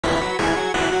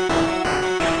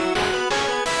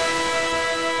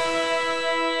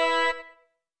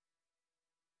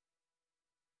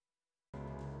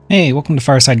Hey, welcome to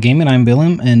Fireside Gaming. I'm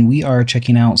Billum, and we are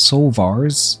checking out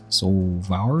SoulVars.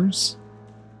 SoulVars?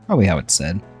 Probably how it's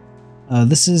said.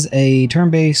 This is a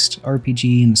turn-based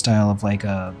RPG in the style of like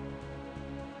a...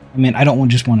 I mean, I don't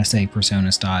just want to say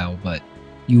Persona style, but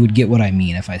you would get what I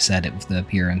mean if I said it with the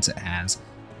appearance it has.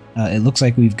 It looks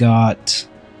like we've got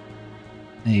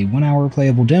a 1-hour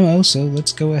playable demo, so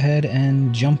let's go ahead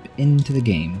and jump into the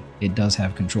game. It does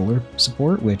have controller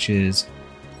support, which is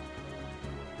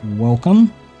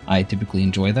welcome. I typically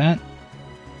enjoy that.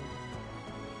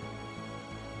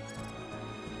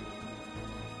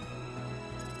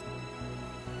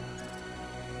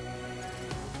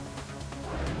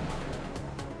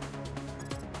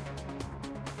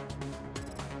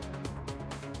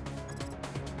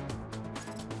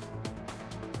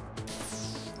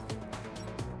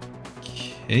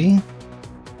 Okay.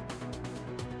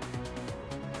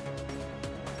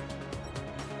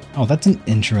 Oh, that's an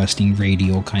interesting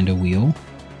radial kind of wheel.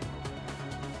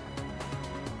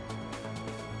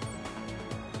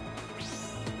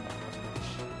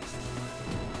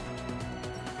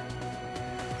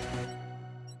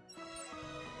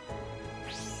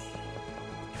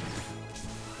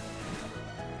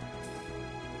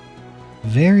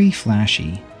 Very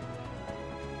flashy.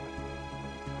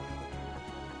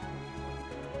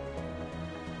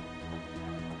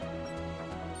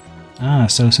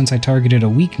 So since I targeted a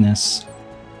weakness,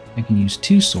 I can use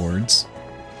 2 swords,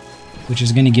 which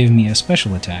is going to give me a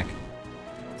special attack.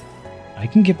 I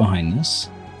can get behind this.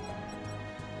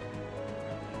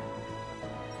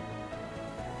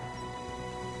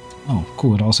 Oh,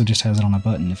 cool, it also just has it on a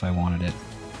button if I wanted it.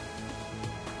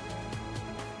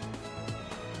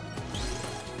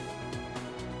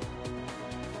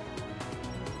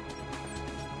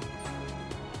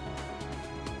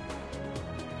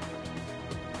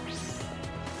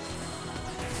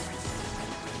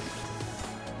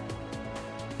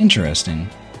 Interesting.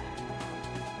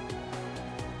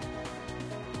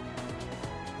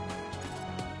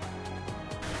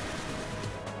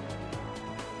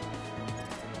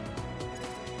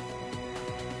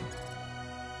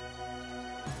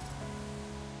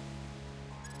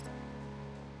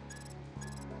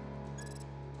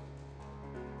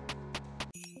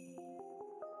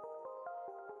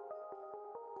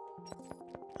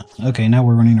 Okay, now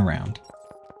we're running around.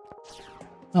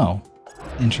 Oh,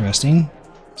 interesting.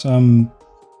 So I'm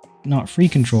not free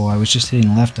control, I was just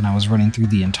hitting left and I was running through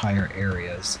the entire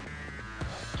areas.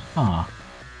 Huh.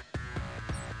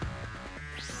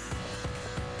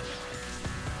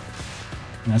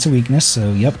 And that's a weakness,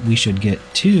 so yep, we should get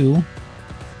 2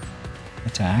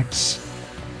 attacks.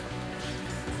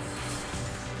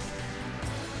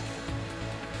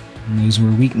 And those were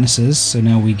weaknesses, so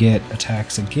now we get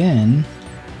attacks again.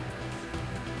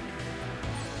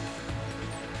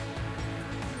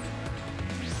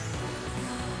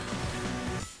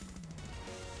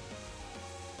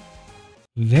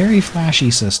 Very flashy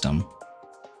system.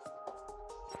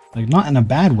 Like, not in a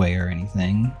bad way or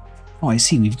anything. Oh, I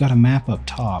see, we've got a map up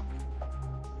top.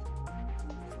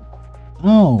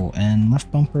 Oh, and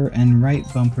left bumper and right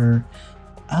bumper.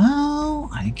 Oh,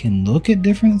 I can look at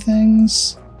different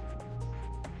things.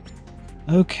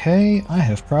 Okay, I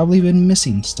have probably been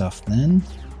missing stuff then.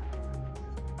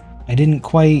 I didn't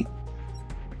quite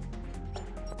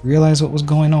realize what was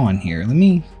going on here. Let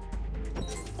me...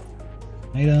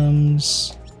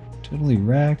 Items... Totally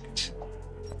wrecked.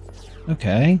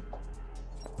 Okay.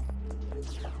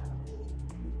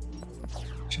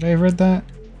 Should I have read that?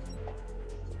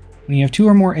 When you have 2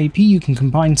 or more AP, you can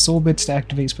combine soul bits to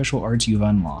activate special arts you've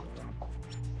unlocked.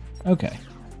 Okay.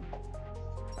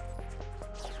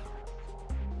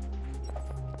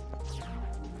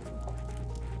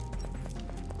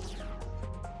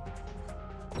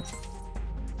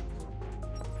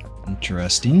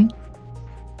 Interesting.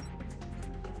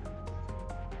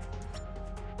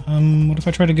 What if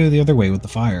I try to go the other way with the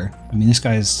fire? I mean, this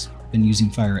guy's been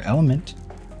using fire element.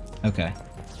 Okay.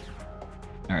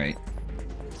 Alright.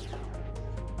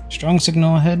 Strong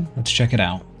signal ahead. Let's check it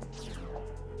out.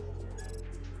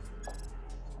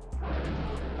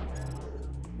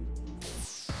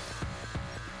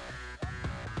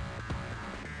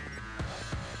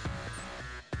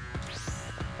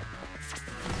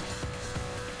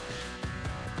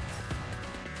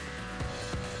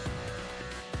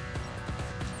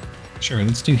 Sure,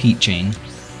 let's do heat chain.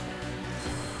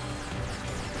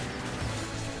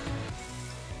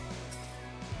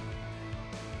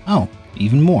 Oh,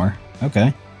 even more.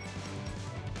 Okay.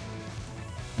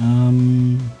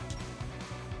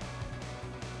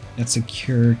 That's a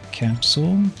cure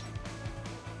capsule.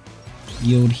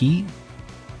 Yield heat.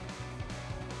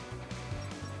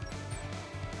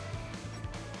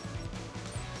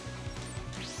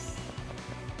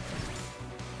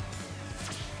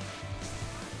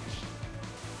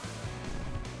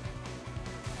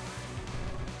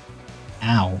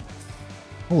 Ow.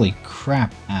 Holy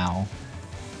crap, ow.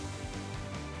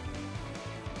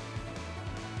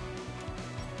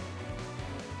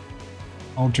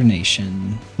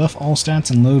 Alternation. Buff all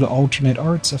stats and load alternate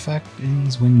arts effect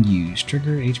ends when used.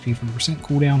 Trigger HP 40%,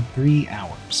 cooldown 3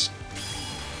 hours.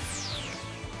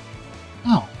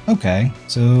 Oh, okay.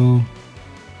 So,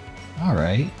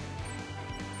 alright.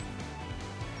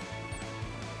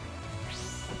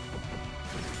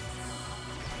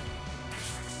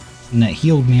 And that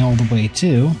healed me all the way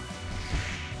too.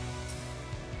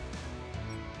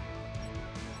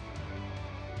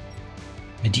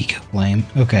 Medico Flame,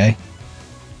 okay.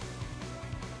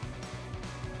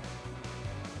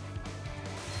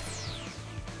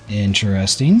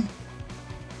 Interesting.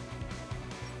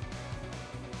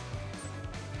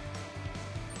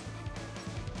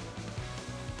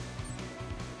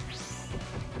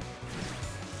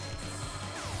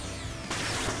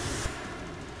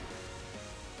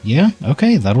 Yeah,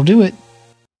 okay, that'll do it.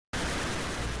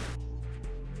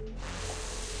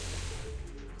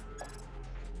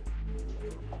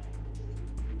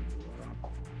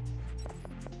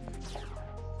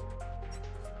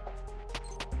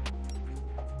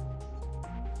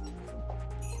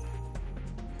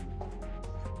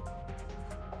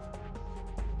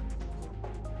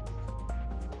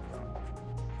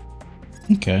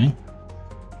 Okay.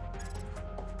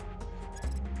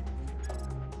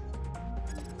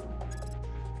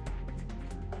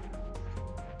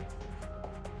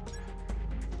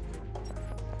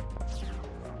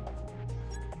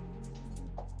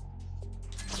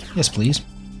 Yes, please.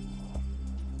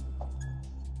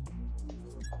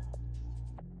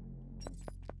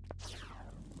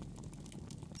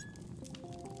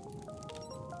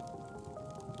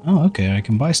 Oh, okay, I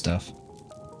can buy stuff.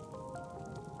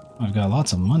 I've got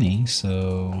lots of money,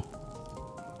 so...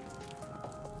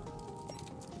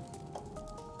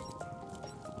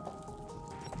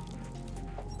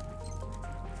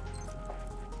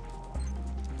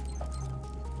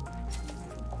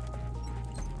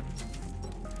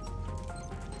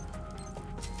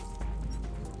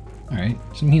 Alright,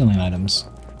 some healing items.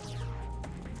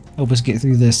 Help us get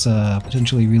through this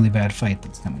potentially really bad fight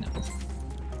that's coming up.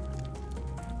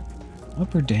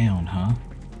 Up or down, huh?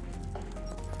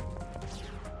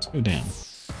 Let's go down.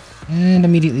 And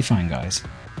immediately fine, guys.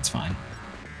 It's fine.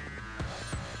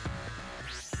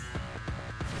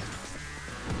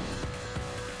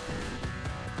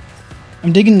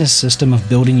 I'm digging this system of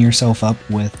building yourself up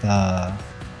with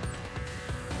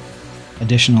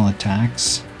additional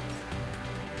attacks.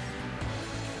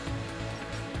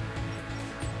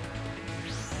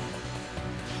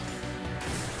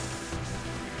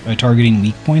 By targeting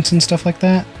weak points and stuff like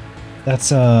that.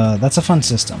 That's a fun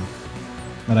system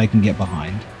that I can get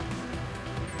behind.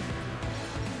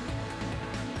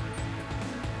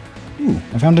 Ooh,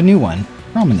 I found a new one.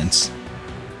 Prominence.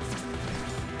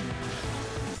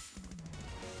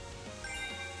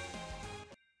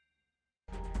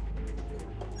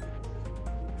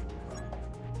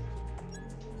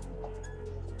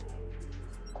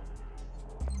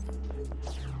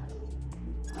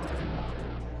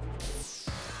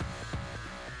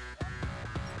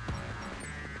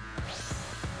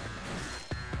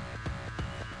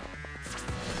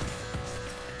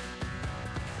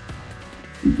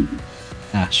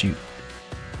 Ah, shoot.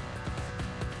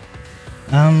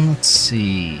 Let's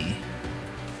see.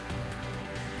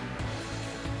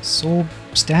 Soul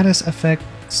status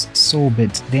affects soul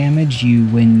bits damage you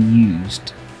when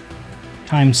used.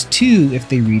 ×2 if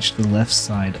they reach the left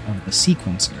side of the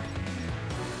sequencer.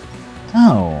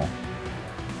 Oh.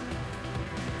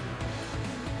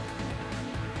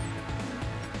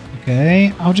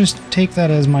 Okay, I'll just take that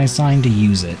as my sign to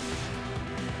use it.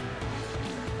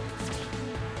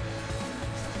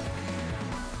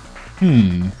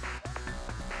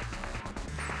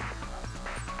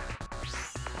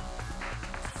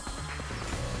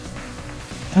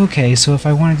 Okay, so if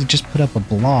I wanted to just put up a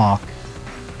block,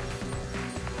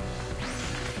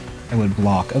 I would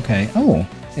block. Okay. Oh,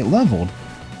 it leveled.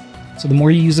 So the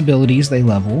more you use abilities, they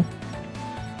level.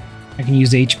 I can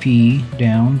use HP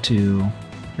down to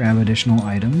grab additional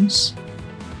items.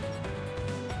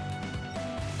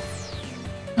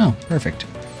 Oh, perfect.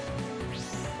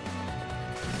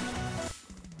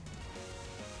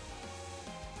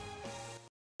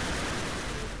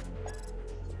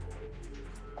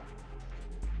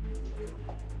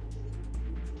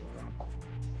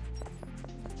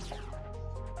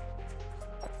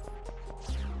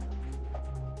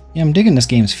 Yeah, I'm digging this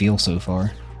game's feel so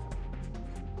far.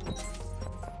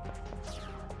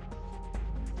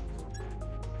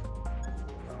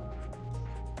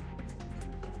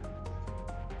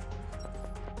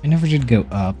 I never did go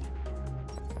up.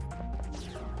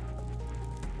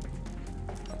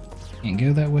 Can't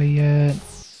go that way yet.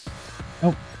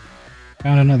 Oh,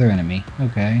 found another enemy.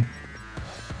 Okay.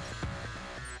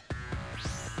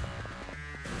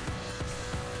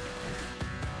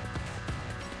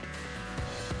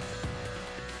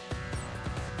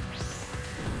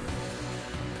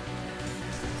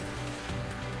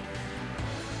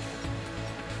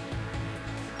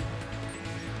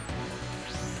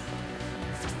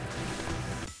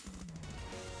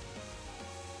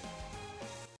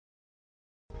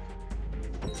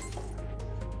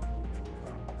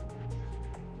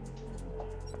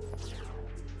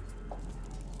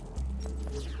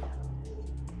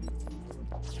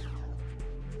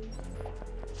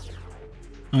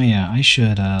 Oh yeah, I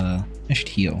should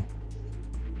heal.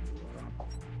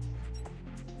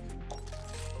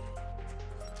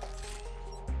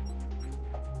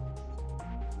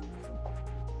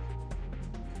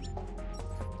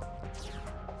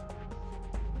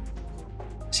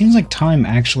 Seems like time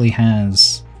actually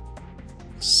has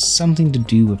something to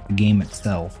do with the game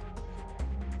itself.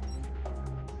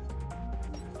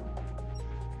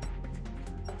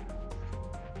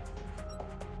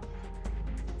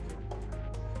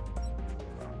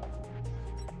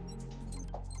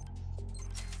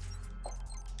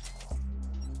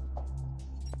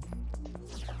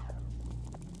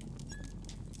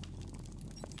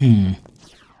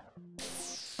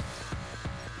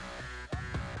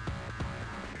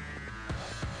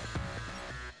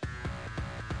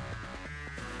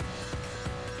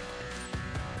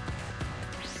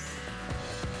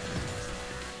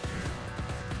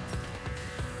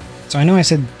 So I know I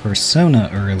said Persona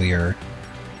earlier,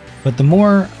 but the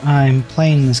more I'm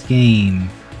playing this game,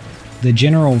 the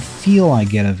general feel I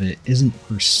get of it isn't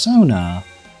Persona,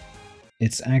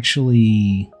 it's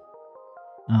actually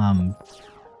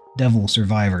Devil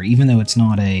Survivor, even though it's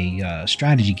not a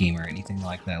strategy game or anything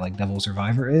like that, like Devil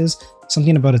Survivor is.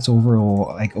 Something about its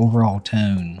overall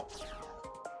tone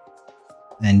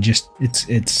and just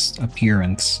its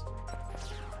appearance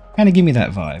kind of give me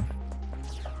that vibe.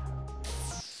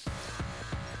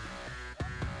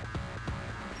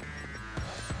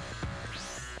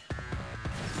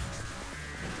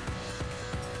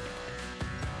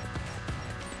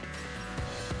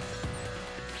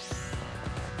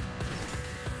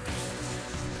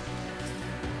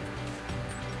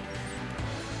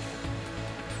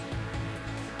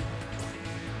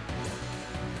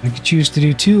 I could choose to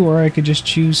do 2, or I could just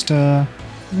choose to...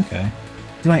 Okay.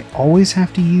 Do I always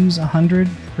have to use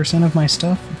 100% of my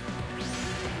stuff?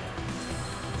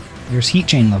 There's Heat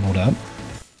Chain leveled up.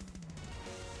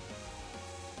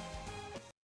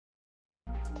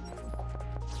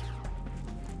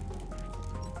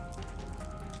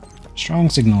 Strong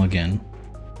Signal again.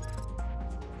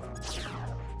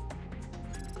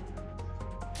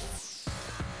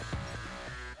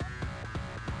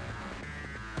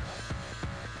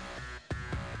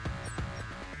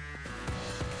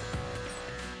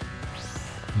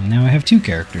 Now I have 2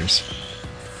 characters.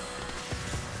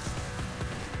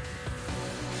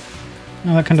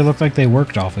 Oh, that kind of looked like they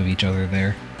worked off of each other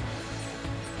there.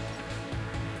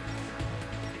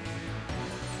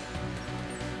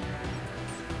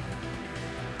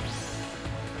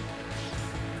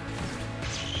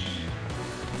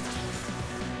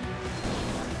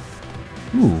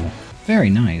 Ooh, very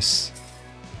nice.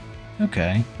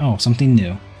 Okay. Oh, something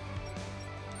new.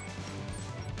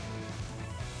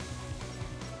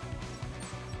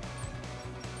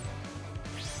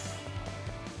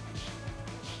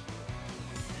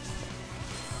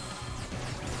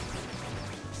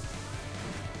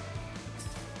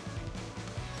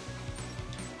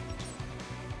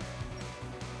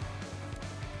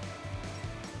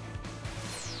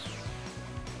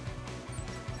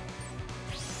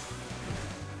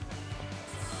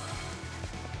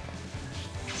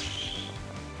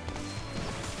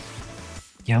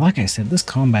 Yeah, like I said, this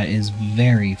combat is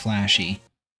very flashy.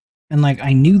 And like,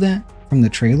 I knew that from the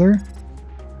trailer,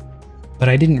 but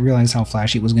I didn't realize how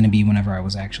flashy it was going to be whenever I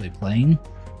was actually playing.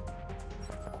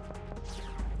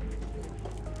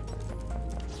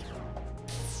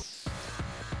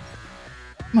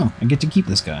 Oh, I get to keep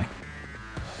this guy.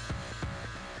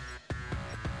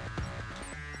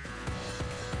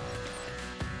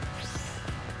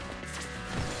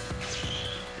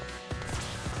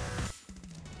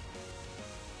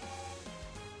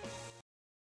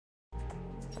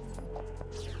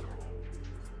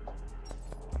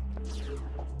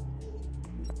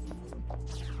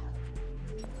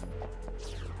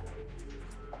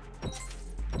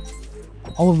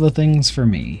 All of the things for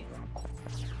me.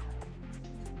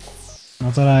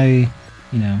 Not that I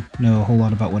you know a whole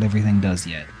lot about what everything does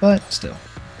yet, but still.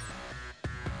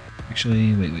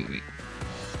 Actually, wait.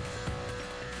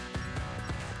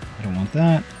 I don't want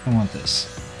that. I want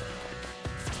this.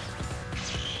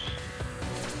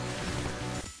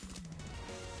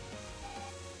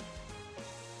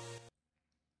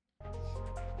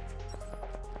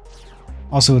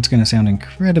 Also, it's going to sound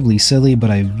incredibly silly,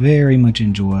 but I very much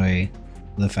enjoy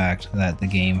the fact that the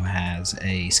game has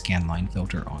a scanline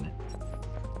filter on it.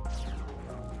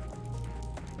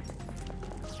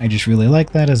 I just really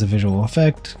like that as a visual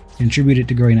effect. Contributed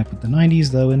to growing up with the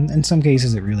 90s, though, and in some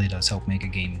cases it really does help make a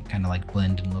game kind of like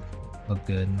blend and look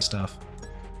good and stuff.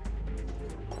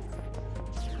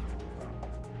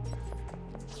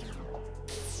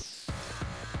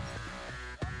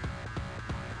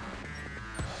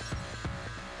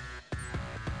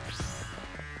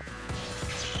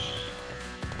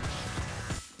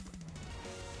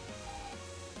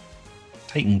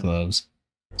 Titan gloves.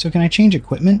 So can I change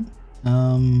equipment?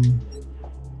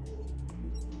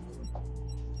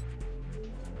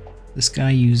 This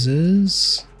guy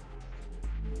uses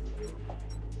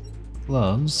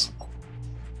gloves.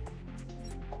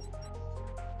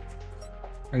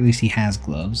 Or at least he has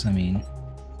gloves, I mean.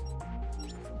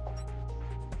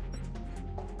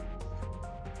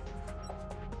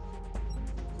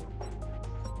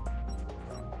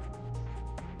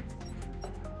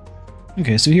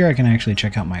 Okay, so here I can actually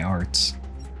check out my arts.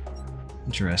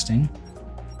 Interesting.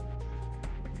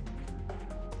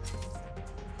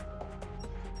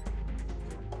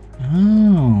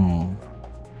 Oh.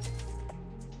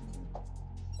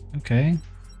 Okay.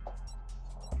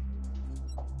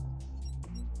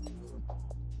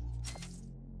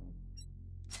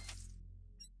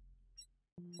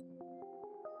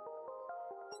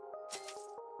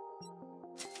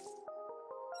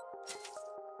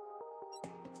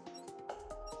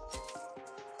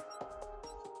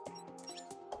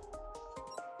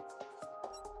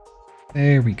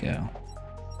 There we go.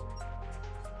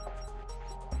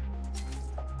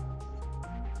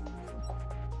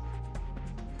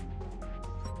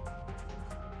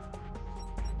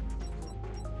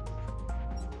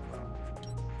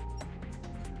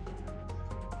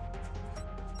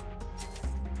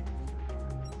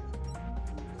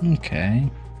 Okay.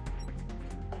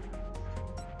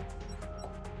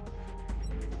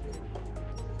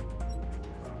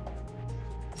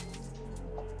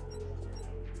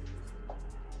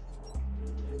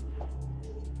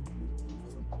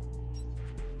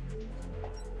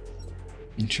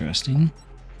 Interesting.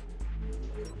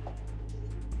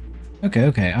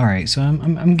 Okay, alright, so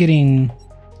I'm getting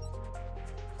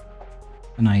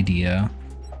an idea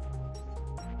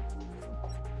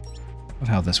of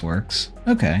how this works.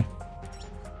 Okay.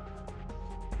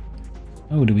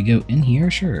 Oh, do we go in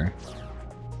here? Sure.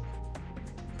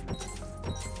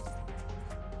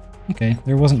 Okay,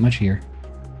 there wasn't much here.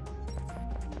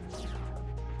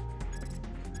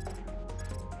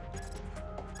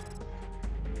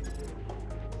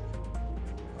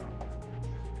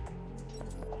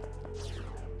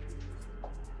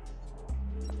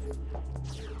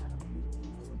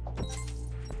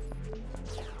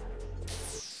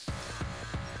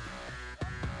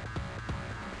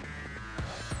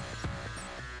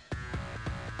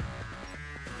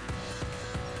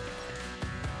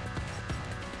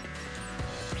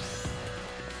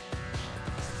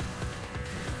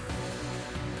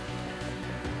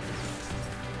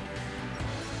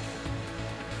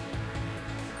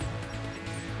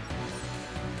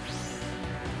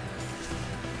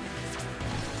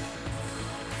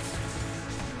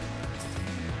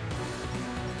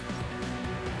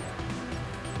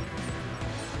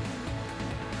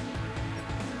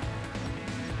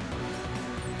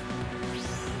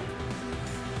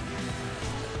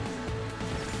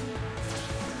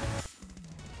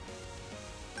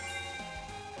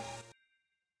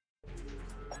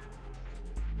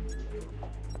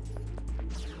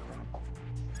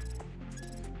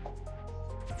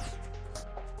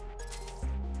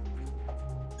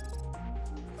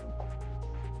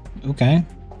 Okay.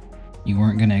 You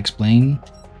weren't going to explain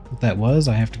what that was?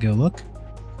 I have to go look?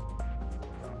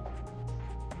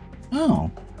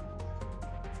 Oh.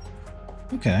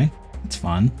 Okay. That's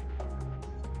fun.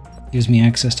 Gives me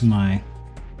access to my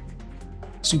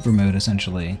super mode,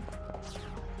 essentially,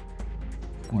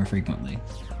 more frequently.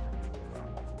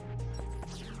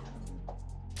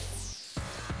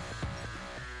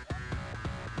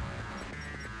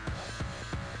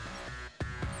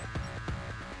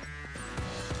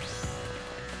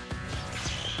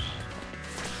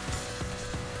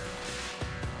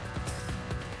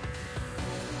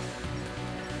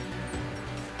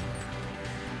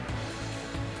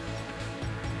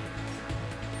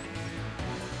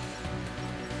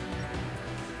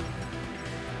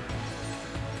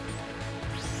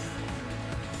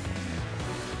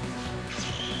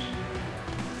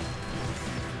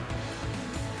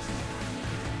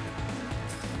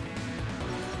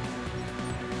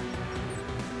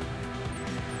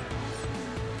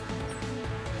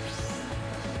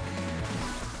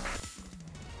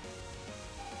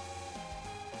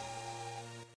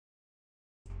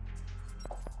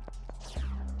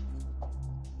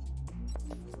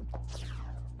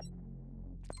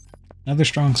 Another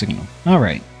strong signal.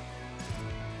 Alright.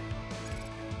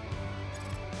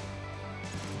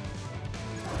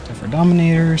 For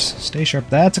Dominators, stay sharp.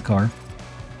 That's a car.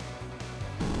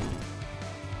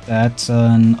 That's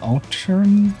an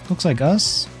Altern. Looks like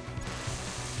us.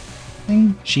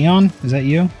 Thing? Shion, is that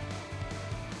you?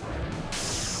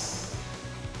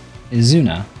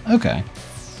 Izuna. Okay.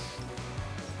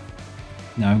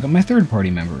 Now I've got my third party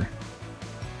member.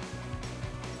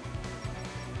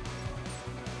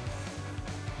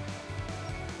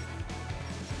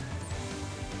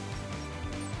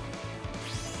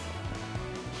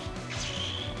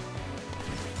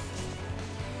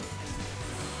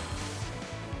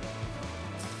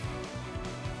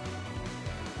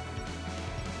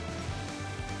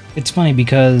 It's funny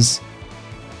because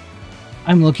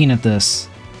I'm looking at this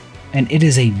and it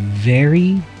is a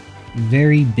very,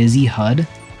 very busy HUD,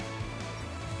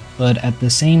 but at the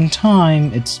same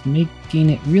time it's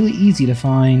making it really easy to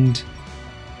find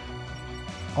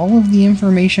all of the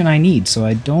information I need, so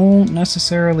I don't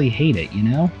necessarily hate it, you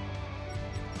know?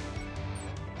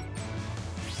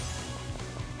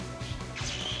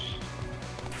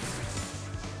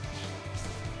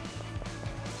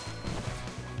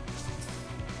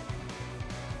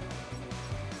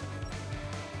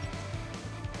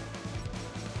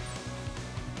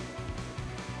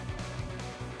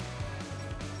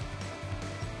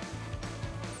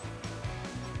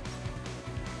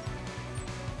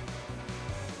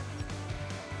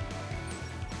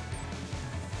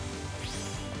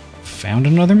 Found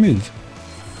another move.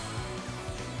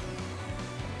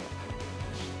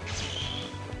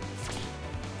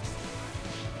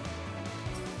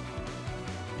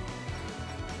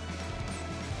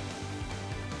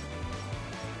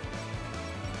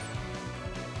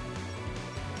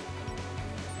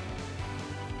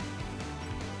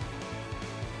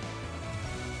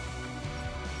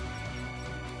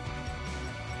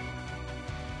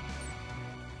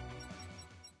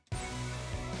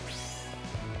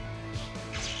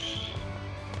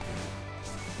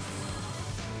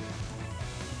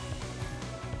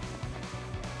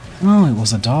 Oh, it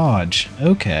was a dodge.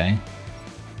 Okay.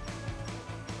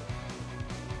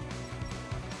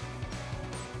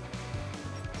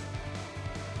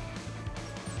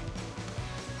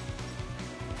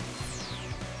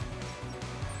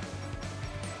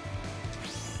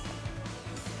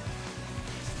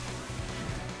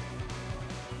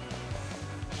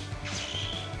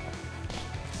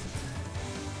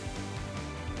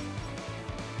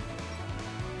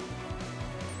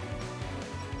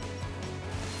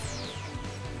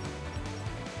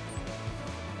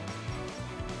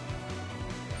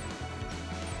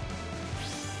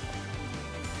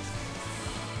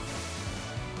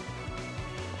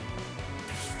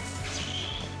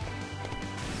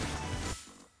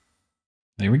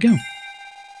 There we go.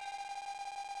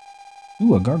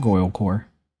 Ooh, a gargoyle core.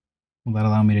 Will that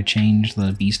allow me to change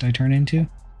the beast I turn into?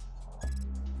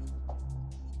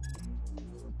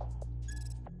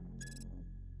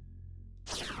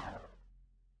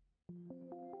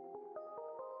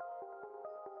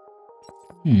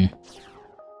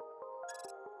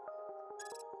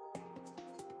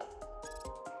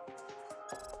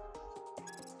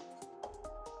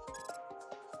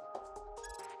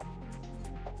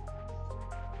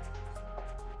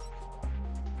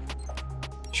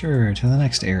 Sure, to the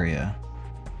next area.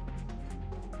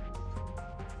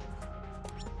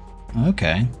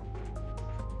 Okay.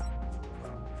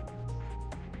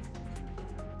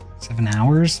 7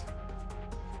 hours?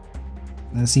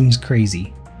 That seems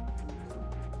crazy.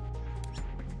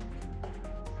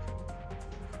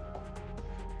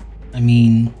 I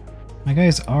mean, my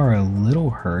guys are a little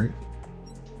hurt.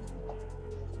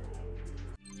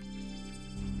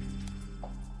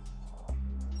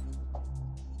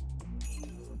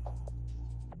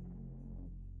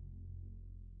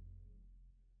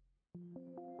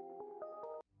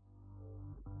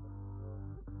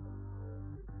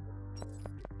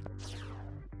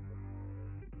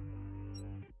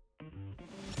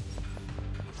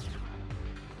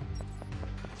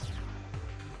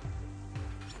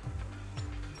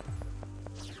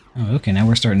 Oh, okay, now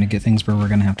we're starting to get things where we're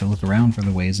gonna have to look around for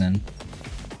the ways in.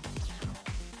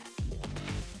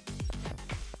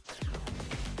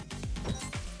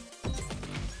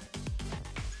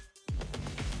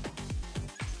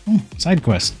 Oh, side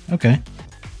quest. Okay.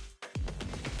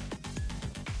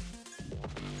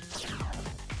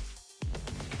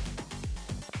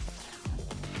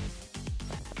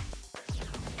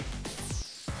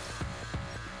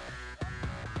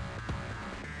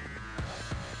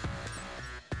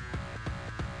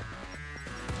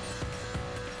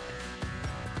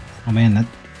 Oh man, that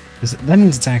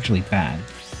means it's actually bad.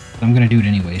 I'm gonna do it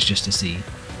anyways, just to see.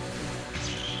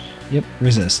 Yep,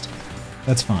 resist.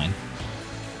 That's fine.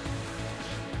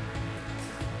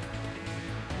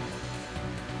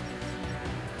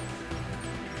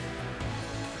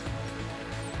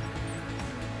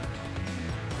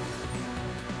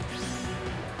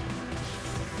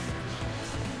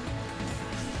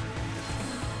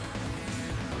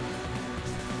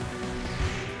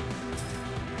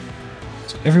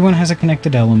 So everyone has a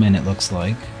connected element, it looks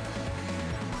like.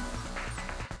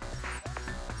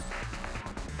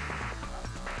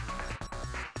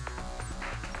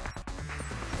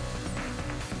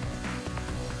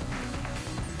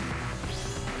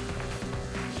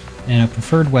 And a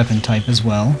preferred weapon type as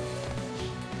well,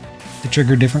 to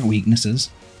trigger different weaknesses.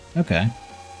 Okay.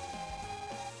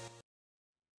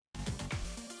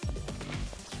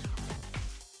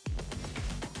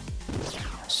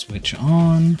 Switch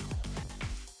on.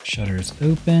 Shutters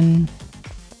open.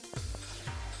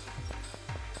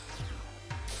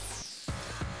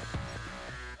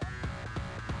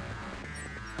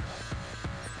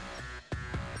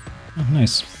 Oh,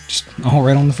 nice. Just all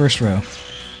right on the first row.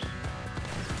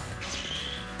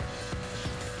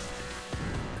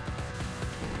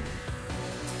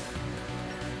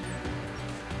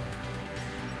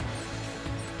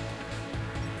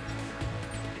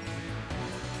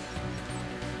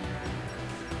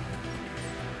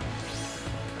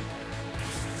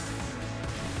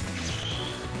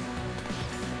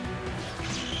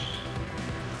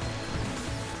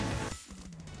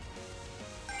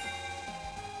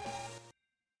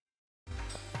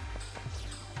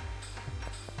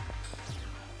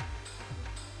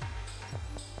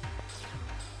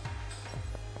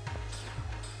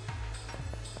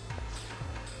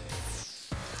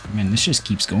 Man, this just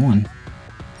keeps going.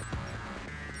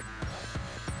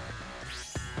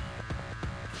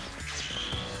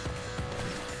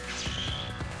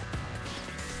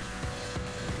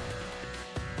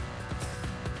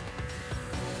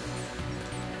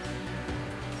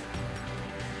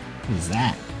 What is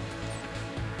that?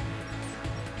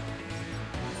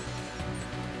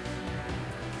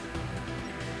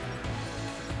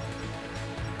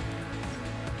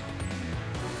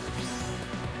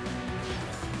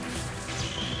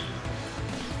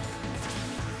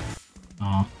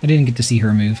 Aw, I didn't get to see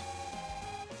her move.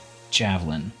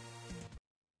 Javelin.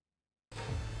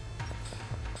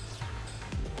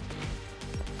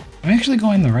 I'm actually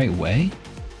going the right way?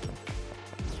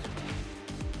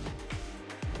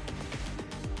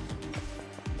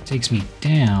 Takes me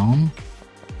down.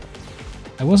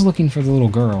 I was looking for the little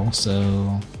girl,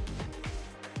 so...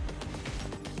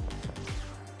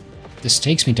 This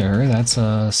takes me to her. That's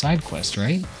a side quest,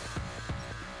 right?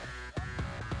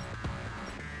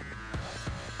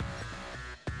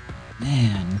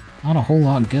 Man, not a whole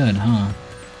lot good, huh?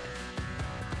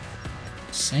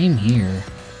 Same here.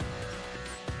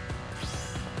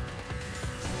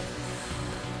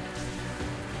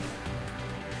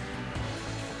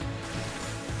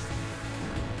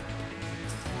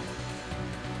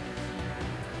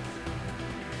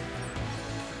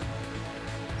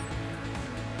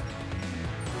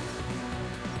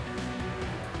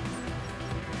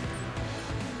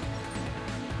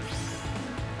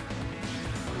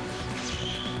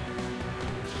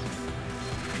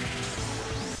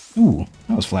 Ooh,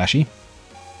 that was flashy.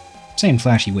 I'm saying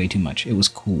flashy way too much. It was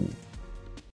cool.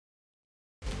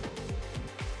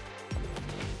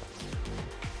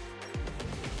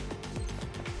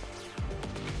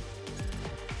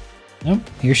 Nope,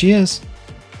 here she is.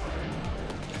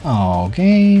 Oh,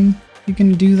 game. You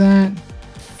can do that?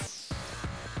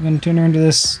 I'm gonna turn her into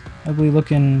this ugly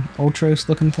looking, Ultros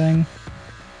looking thing?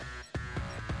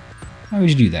 Why would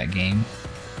you do that, game?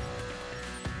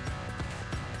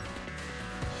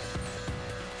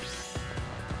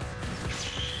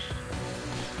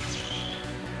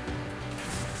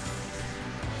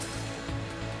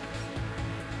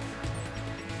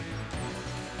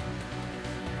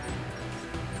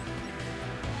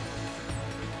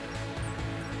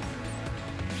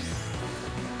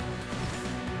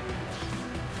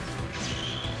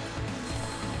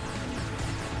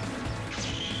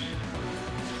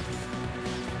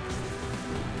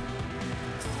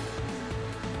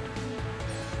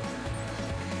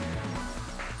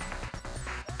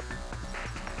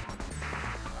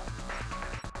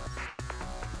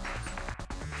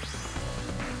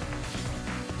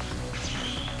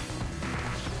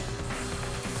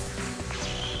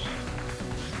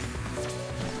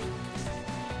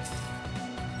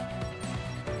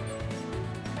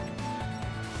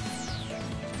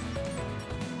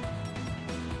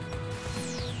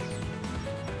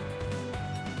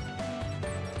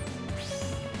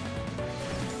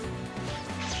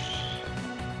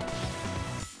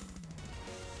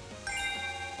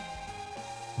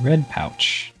 Red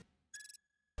pouch.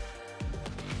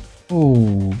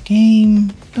 Oh,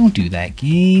 game. Don't do that,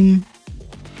 game.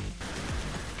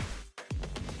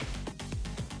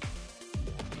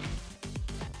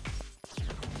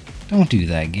 Don't do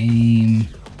that, game.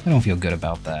 I don't feel good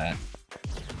about that.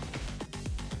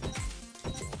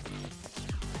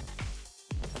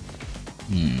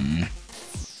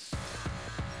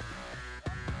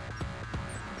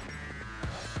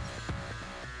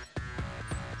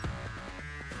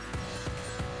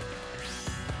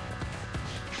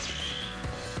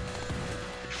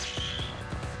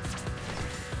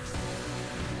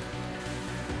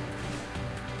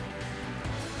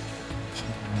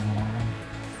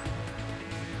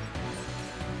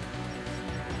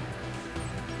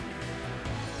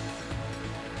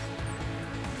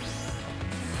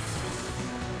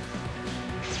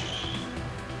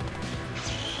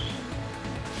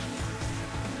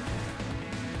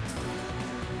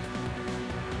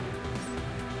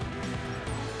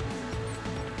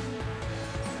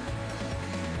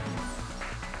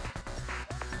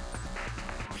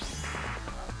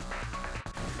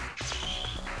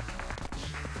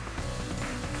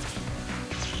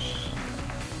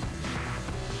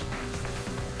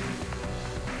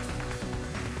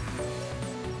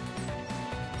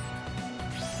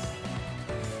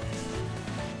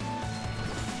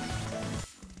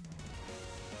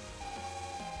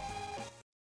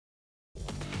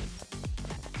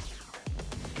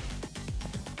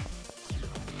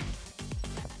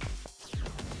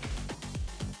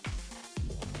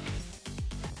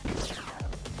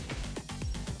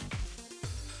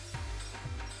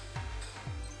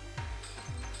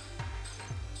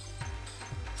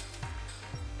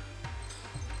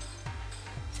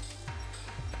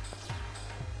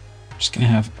 Just gonna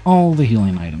have all the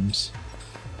healing items.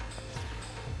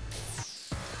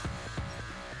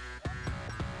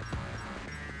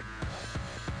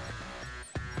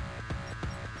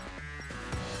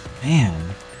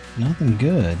 Man, nothing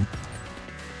good.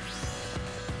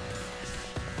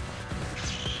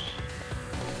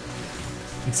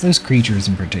 It's those creatures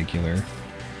in particular.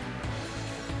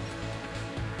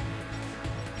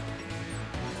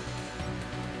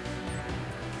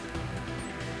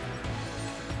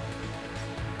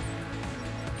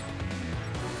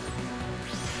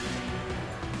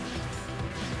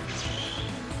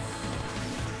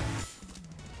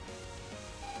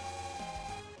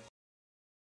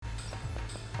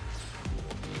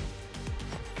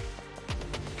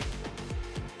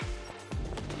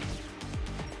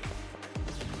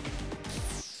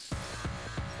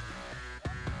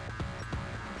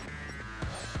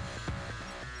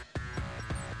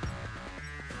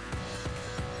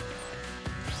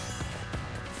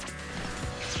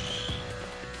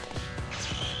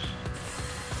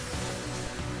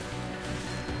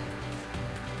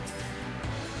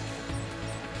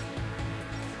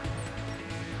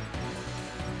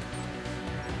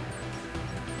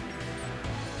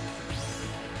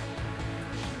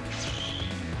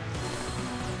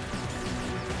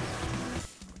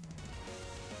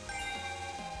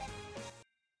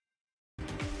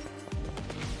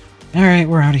 Alright,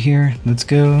 we're out of here. Let's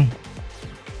go.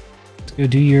 Let's go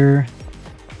do your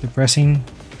depressing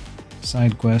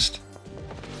side quest.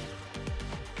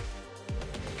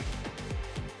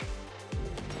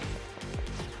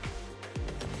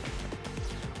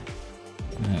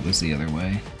 That was the other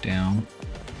way, down.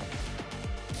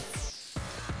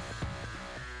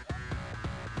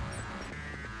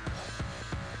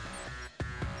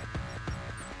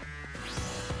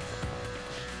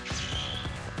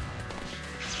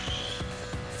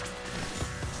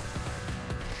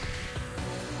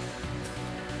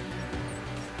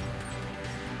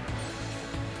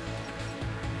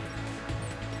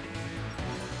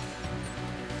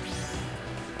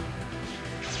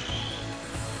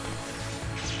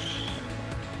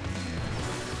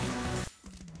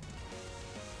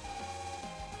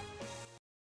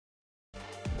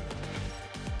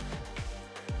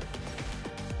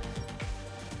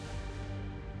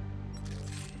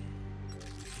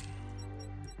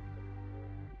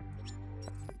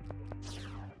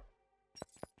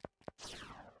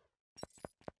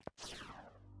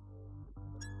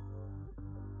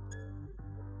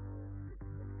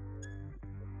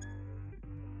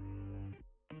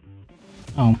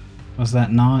 Oh, was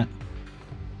that not?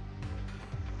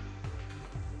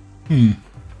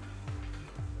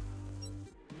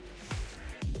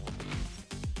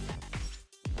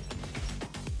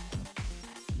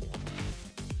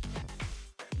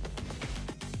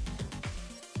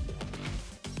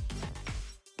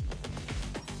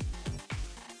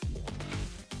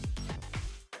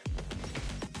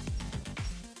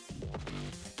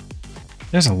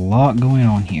 There's a lot going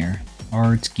on here.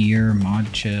 Arts, gear,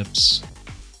 mod chips.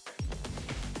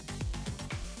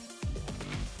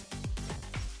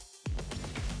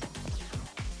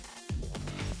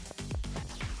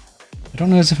 I don't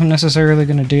know if I'm necessarily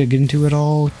going to dig into it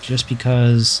all, just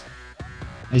because,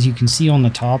 as you can see on the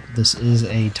top, this is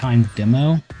a timed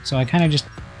demo, so I kind of just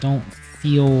don't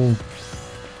feel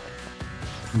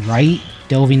right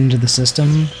delving into the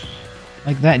system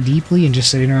like that deeply and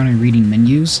just sitting around and reading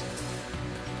menus.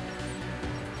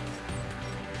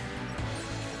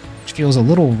 Which feels a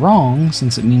little wrong,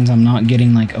 since it means I'm not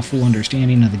getting like a full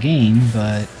understanding of the game,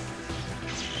 but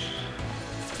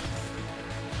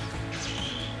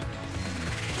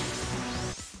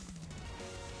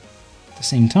at the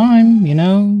same time, you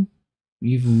know,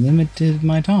 you've limited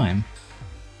my time.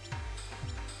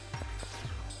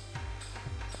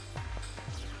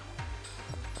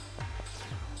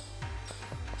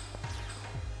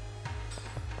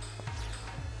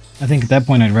 I think at that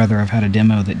point I'd rather have had a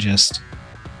demo that just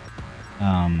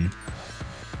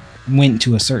went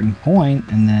to a certain point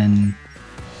and then,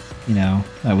 you know,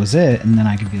 that was it, and then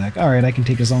I could be like, alright, I can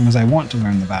take as long as I want to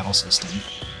learn the battle system.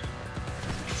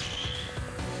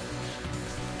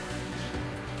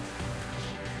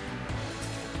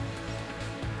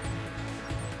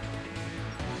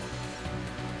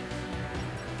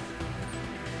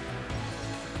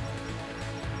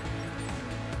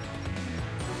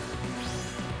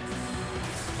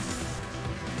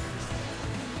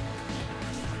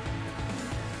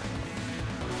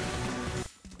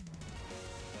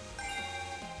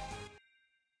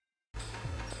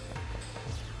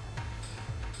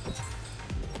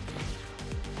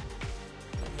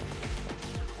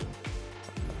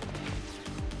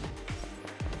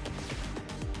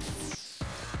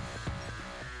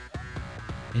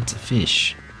 It's a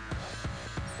fish.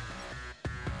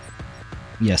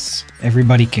 Yes,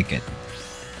 everybody kick it.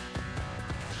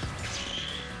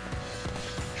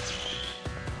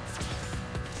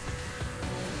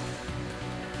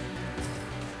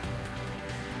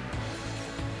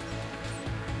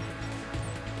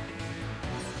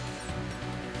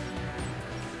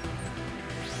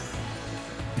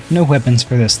 No weapons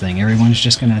for this thing. Everyone's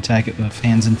just gonna attack it with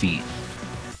hands and feet.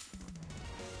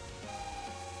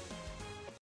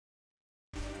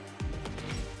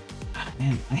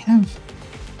 Man, I have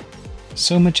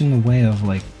so much in the way of,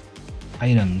 like,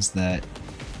 items that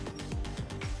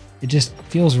it just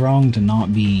feels wrong to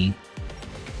not be...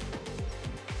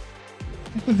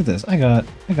 Like, look at this. I got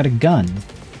a gun.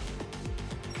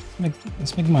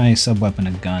 Let's make my sub-weapon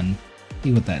a gun.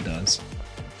 See what that does.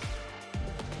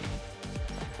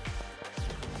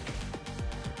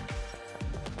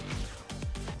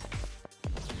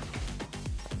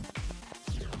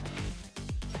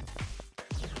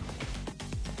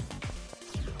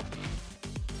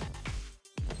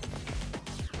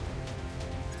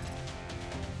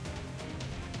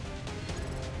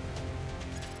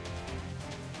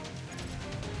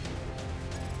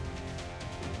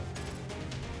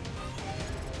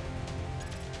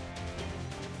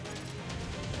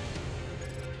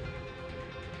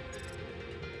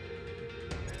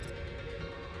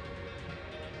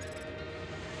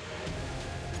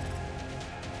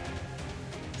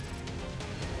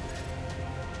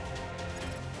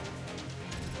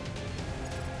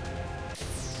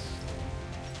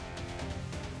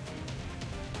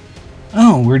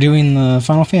 Oh, we're doing the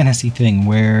Final Fantasy thing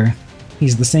where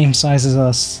he's the same size as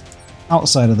us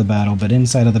outside of the battle, but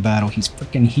inside of the battle he's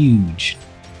freaking huge.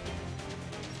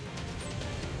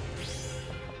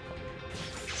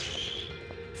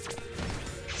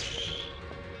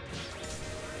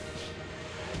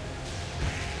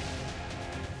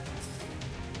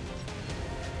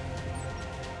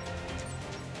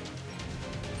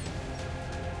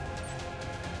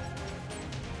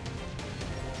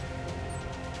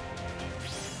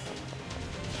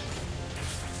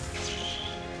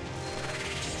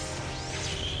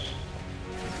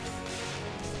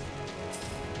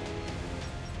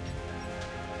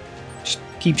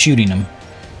 Keep shooting him.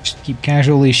 Just keep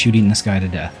casually shooting this guy to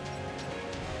death.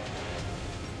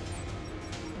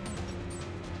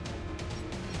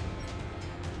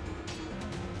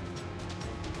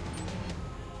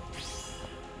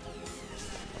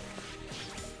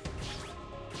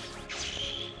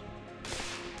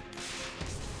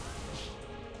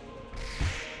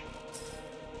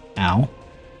 Ow.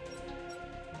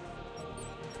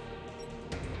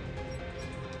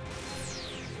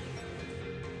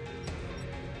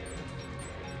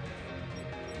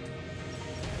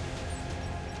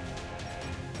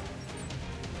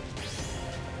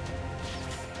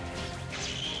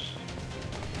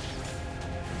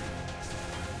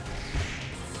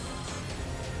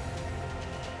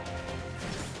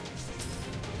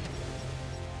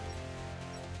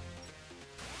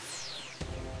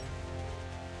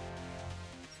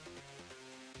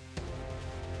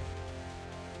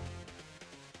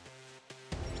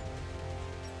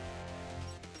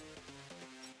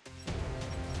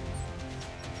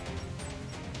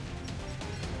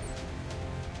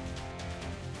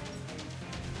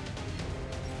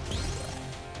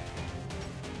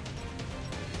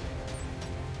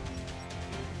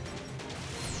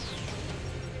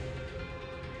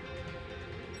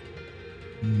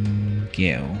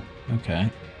 Gale. Okay.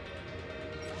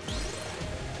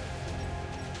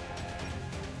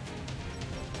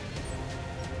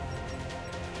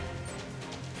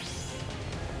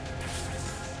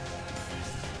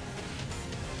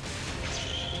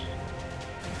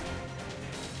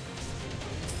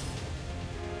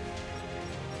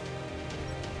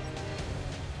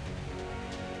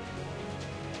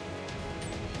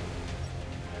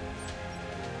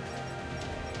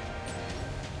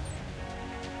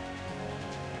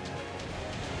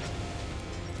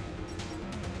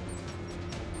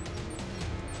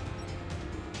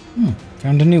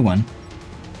 Found a new one.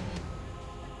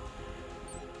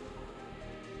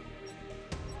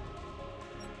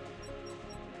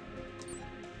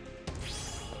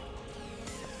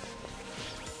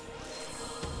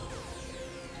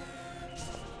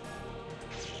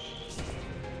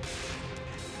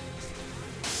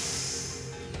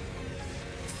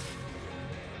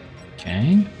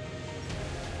 Okay.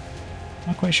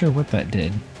 Not quite sure what that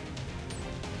did.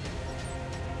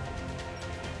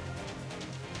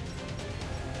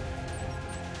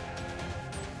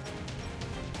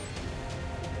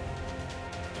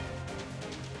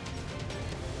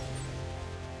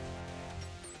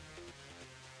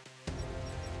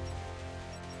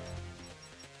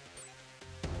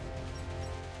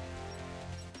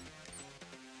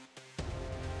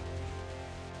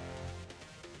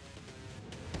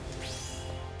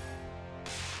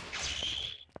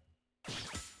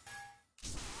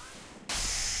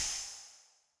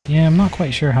 Yeah, I'm not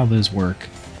quite sure how those work.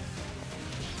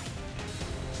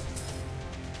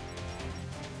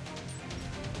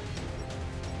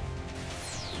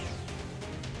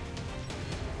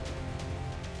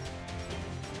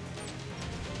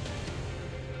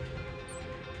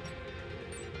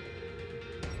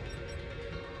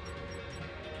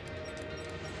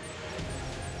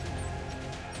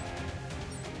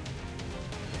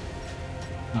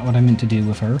 Not what I meant to do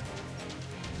with her.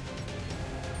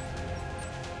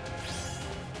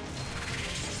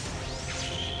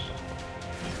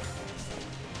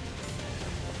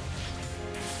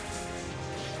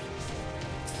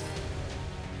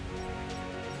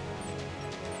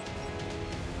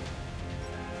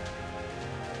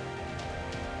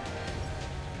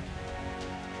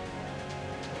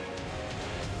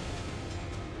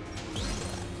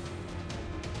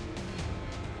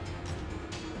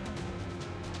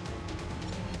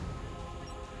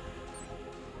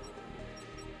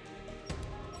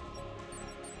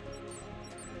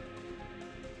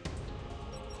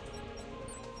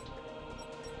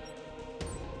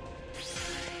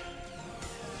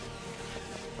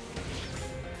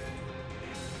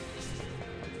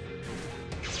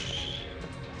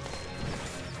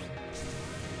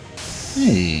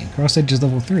 Hey, Cross Edge is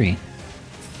level 3.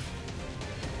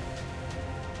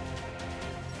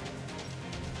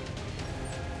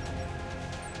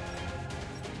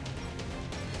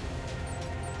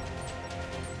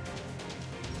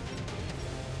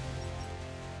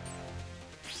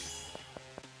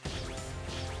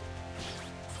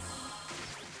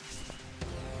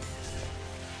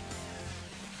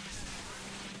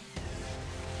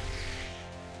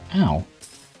 Ow.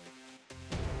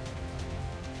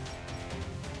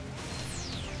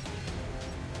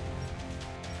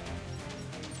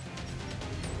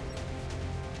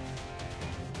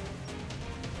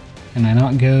 Can I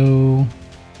not go?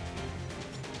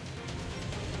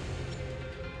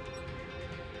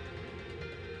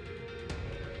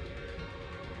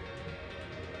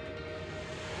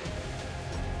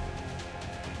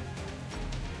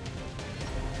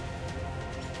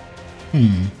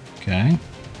 Okay.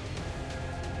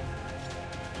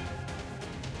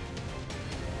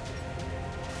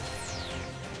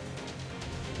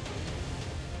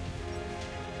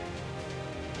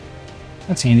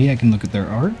 That's handy, I can look at their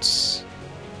arts.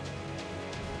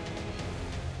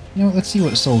 You know what, let's see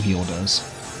what Soul Heal does.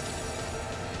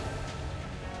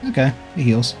 Okay, it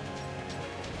heals.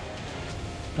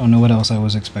 Don't know what else I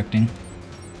was expecting.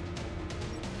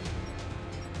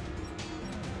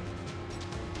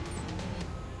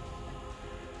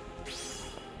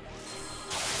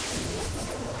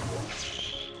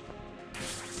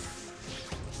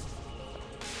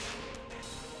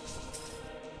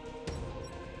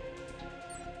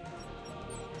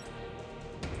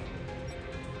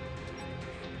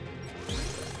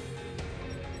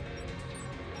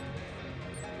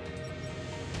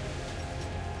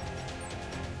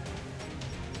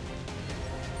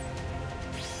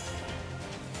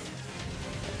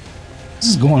 This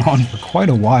is going on for quite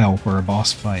a while for a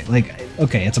boss fight. Like,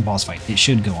 okay, it's a boss fight. It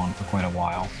should go on for quite a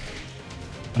while.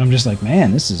 But I'm just like,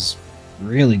 man, this is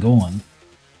really going.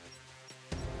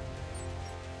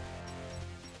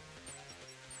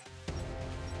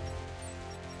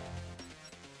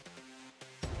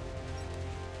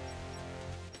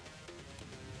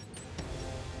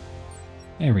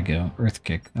 There we go. Earth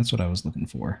kick. That's what I was looking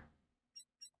for.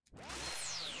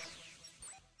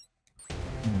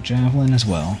 Javelin as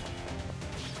well.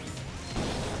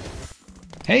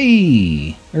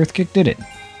 Hey! Earth kick did it.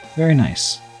 Very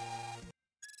nice.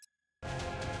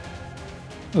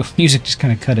 Oh, music just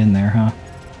kind of cut in there, huh?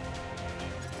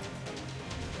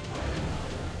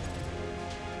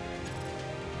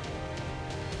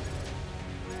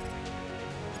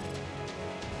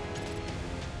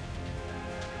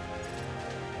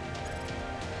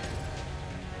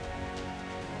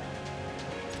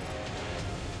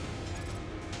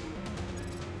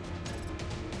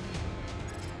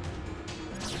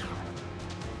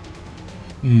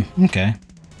 Okay.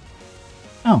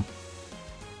 Oh.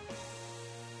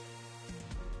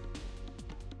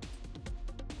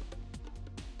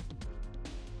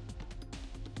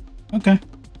 Okay.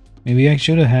 Maybe I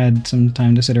should have had some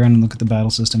time to sit around and look at the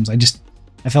battle systems. I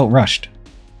felt rushed.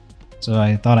 So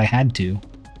I thought I had to.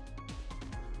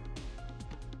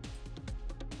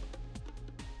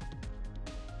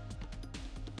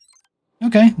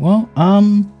 Okay, well,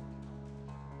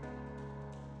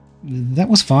 that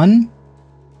was fun.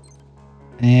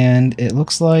 And it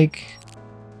looks like,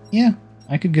 yeah,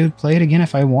 I could go play it again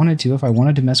if I wanted to. If I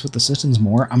wanted to mess with the systems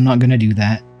more, I'm not gonna do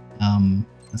that.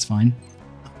 That's fine.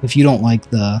 If you don't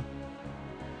like the...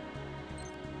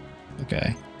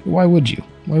 Okay. Why would you?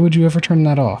 Why would you ever turn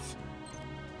that off?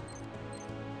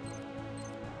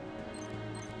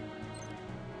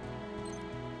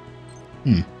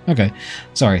 Okay.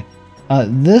 Sorry.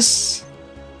 This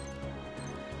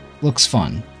looks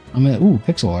fun. Ooh,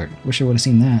 pixel art. Wish I would have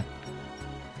seen that.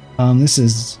 This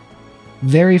is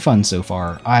very fun so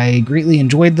far. I greatly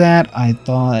enjoyed that. I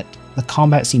thought the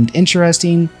combat seemed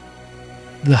interesting.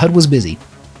 The HUD was busy.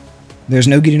 There's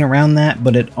no getting around that,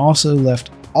 but it also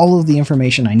left all of the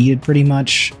information I needed pretty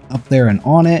much up there and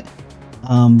on it.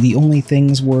 The only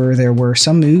things were there were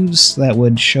some moves that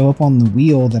would show up on the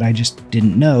wheel that I just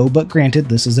didn't know, but granted,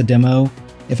 this is a demo.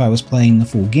 If I was playing the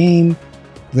full game,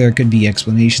 there could be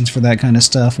explanations for that kind of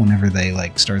stuff. Whenever they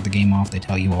like start the game off, they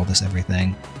tell you all this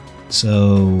everything.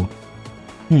 So,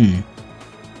 that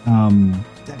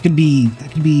could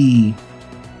be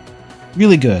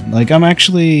really good. Like, I'm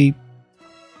actually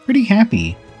pretty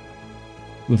happy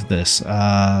with this.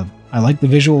 I like the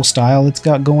visual style it's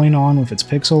got going on with its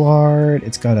pixel art.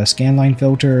 It's got a scanline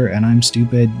filter, and I'm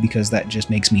stupid because that just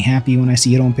makes me happy when I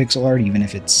see it on pixel art, even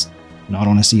if it's not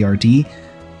on a CRT.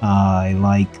 I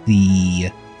like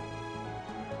the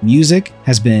music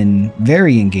has been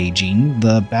very engaging.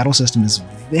 The battle system is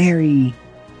very,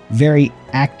 very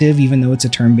active, even though it's a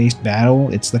turn-based battle.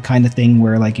 It's the kind of thing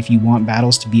where, like, if you want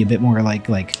battles to be a bit more like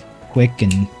quick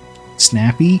and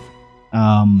snappy,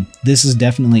 this is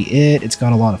definitely it. It's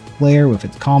got a lot of flair with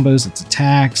its combos, its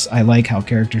attacks. I like how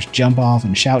characters jump off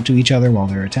and shout to each other while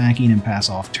they're attacking and pass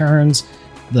off turns.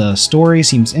 The story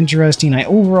seems interesting. I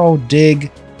overall dig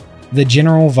the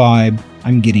general vibe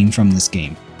I'm getting from this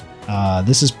game.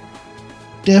 This is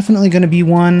definitely going to be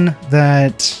one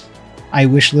that I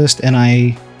wishlist and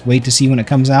I wait to see when it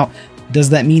comes out. Does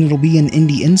that mean it'll be an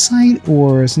Indie Insight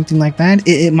or something like that?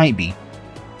 It might be.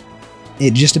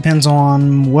 It just depends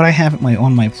on what I have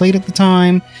on my plate at the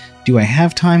time. Do I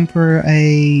have time for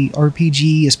a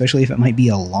RPG, especially if it might be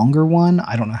a longer one?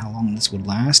 I don't know how long this would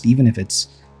last, even if it's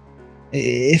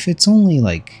only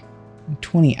like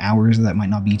 20 hours, that might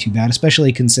not be too bad,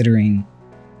 especially considering,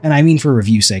 and I mean for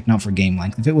review sake, not for game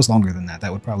length. If it was longer than that,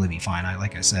 that would probably be fine.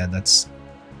 Like I said,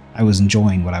 I was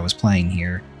enjoying what I was playing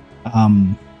here.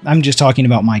 I'm just talking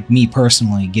about me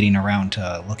personally getting around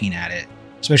to looking at it,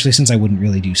 especially since I wouldn't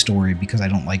really do story because I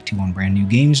don't like to on brand new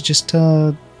games, just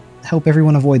to help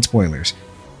everyone avoid spoilers.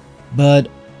 But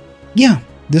yeah,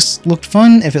 this looked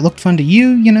fun. If it looked fun to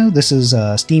you, you know, this is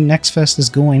Steam NextFest is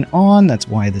going on. That's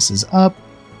why this is up.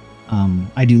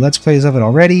 I do Let's Plays of it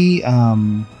already.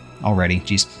 I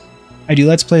do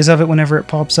Let's Plays of it whenever it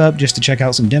pops up, just to check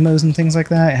out some demos and things like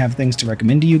that. I have things to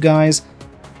recommend to you guys.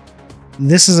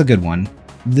 This is a good one.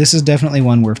 This is definitely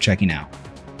one worth checking out.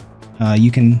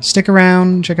 You can stick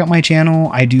around, check out my channel.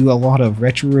 I do a lot of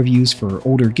retro reviews for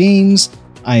older games.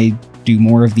 I do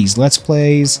more of these Let's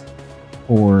Plays,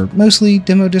 or mostly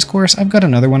demo Discourse. I've got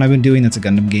another one I've been doing that's a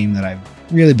Gundam game that I've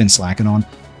really been slacking on.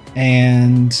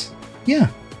 And yeah,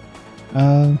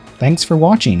 thanks for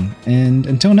watching, and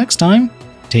until next time,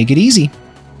 take it easy.